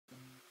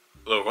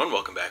Hello everyone,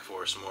 welcome back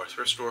for some more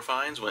thrift store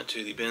finds. Went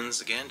to the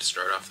bins again to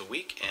start off the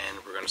week, and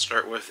we're going to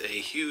start with a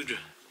huge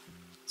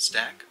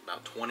stack,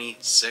 about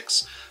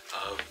 26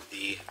 of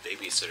the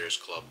Babysitter's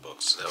Club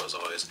books. So that was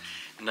always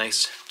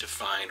nice to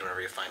find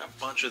whenever you find a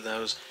bunch of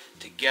those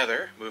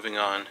together. Moving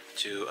on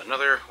to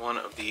another one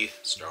of the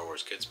Star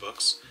Wars Kids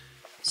books,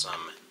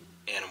 some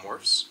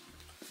Animorphs,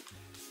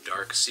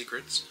 Dark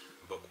Secrets,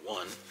 book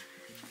 1.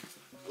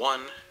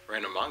 One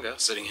random manga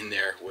sitting in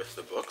there with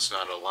the books,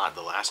 not a lot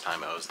the last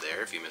time I was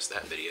there if you missed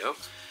that video.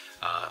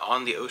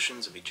 On the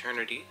Oceans of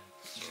Eternity,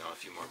 a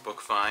few more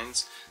book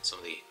finds, some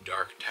of the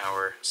Dark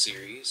Tower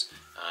series,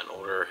 an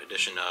older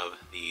edition of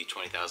the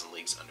 20,000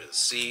 Leagues Under the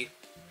Sea,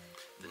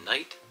 The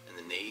Knight and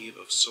the Knave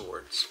of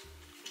Swords,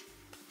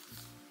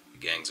 The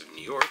Gangs of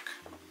New York,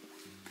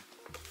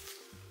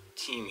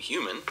 Team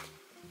Human,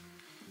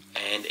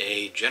 and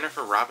a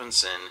Jennifer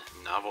Robinson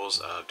Novels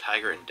of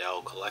Tiger and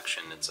Dell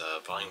collection. It's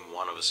volume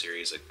 1 of a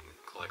series that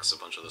collects a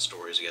bunch of the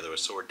stories together with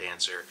Sword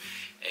Dancer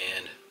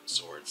and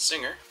Sword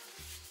Singer.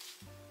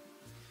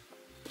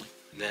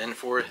 And then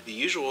for the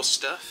usual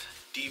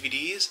stuff,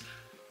 DVDs,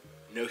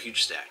 no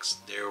huge stacks.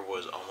 There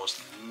was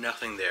almost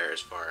nothing there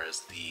as far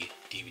as the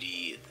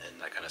DVD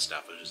and that kind of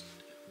stuff. It was just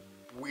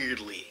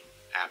weirdly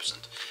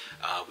absent.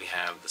 We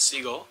have The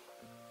Seagull,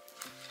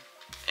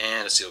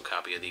 and a sealed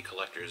copy of the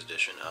collector's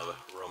edition of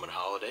Roman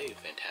Holiday, a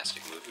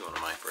fantastic movie, one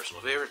of my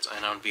personal favorites.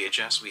 And on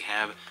VHS we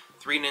have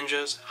Three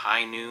Ninjas,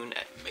 High Noon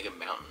at Mega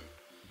Mountain.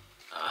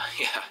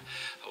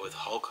 With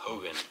Hulk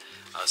Hogan.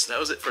 So that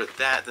was it for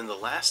that. Then the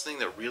last thing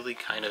that really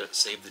kind of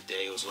saved the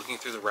day was looking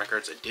through the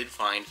records. I did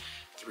find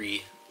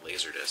 3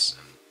 LaserDiscs,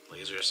 and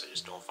LaserDiscs I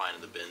just don't find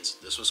in the bins.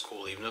 This was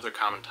cool, even though they're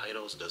common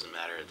titles, it doesn't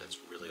matter. That's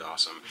really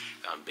awesome.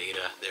 Found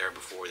Beta there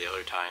before the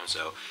other time,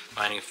 so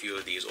finding a few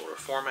of these older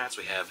formats.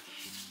 We have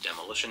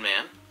Demolition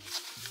Man,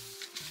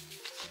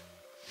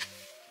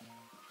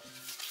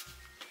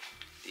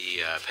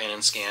 the pan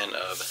and scan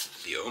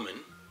of The Omen,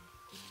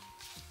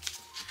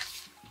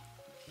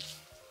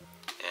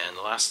 and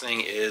the last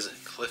thing is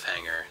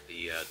Cliffhanger,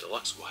 the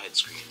deluxe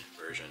widescreen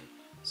version.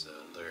 So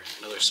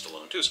another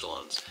Stallone, 2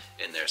 Stallones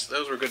in there. So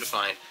those were good to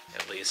find,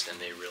 at least, and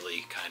they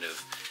really kind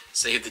of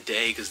saved the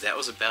day, because that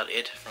was about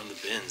it from the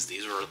bins.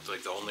 These were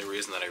like the only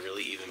reason that I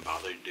really even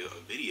bothered to do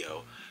a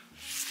video.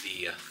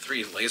 The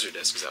 3 LaserDiscs,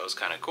 because that was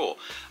kind of cool,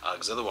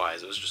 because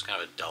otherwise it was just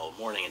kind of a dull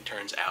morning. And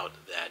turns out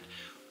that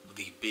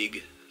the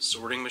big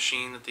sorting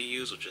machine that they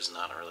use, which is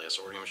not really a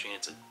sorting machine,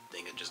 it's a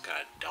thing that just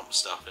kind of dumps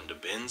stuff into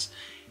bins,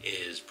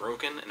 is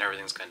broken, and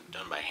everything's kind of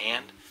done by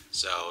hand.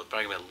 So it's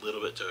probably going to be a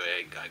little bit to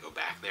I go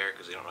back there,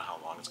 because you don't know how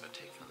long it's going to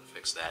take for them to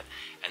fix that.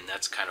 And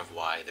that's kind of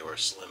why there were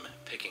slim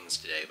pickings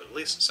today, but at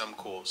least some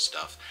cool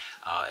stuff.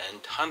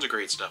 And tons of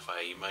great stuff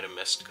you might have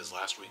missed, because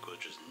last week was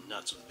just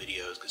nuts with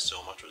videos, because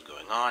so much was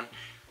going on.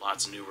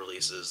 Lots of new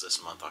releases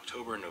this month.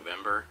 October and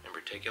November in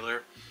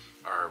particular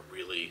are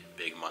really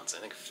big months. I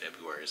think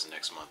February is the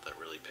next month that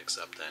really picks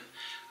up then.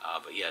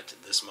 But yeah,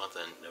 this month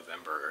and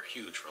November are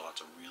huge for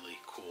lots of really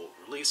cool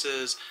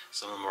releases.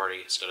 Some of them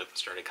already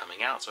started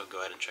coming out, so go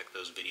ahead and check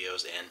those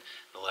videos. And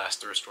the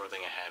last thrift store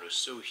thing I had was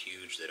so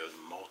huge that it was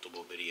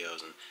multiple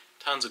videos and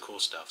tons of cool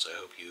stuff, so I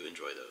hope you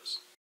enjoy those.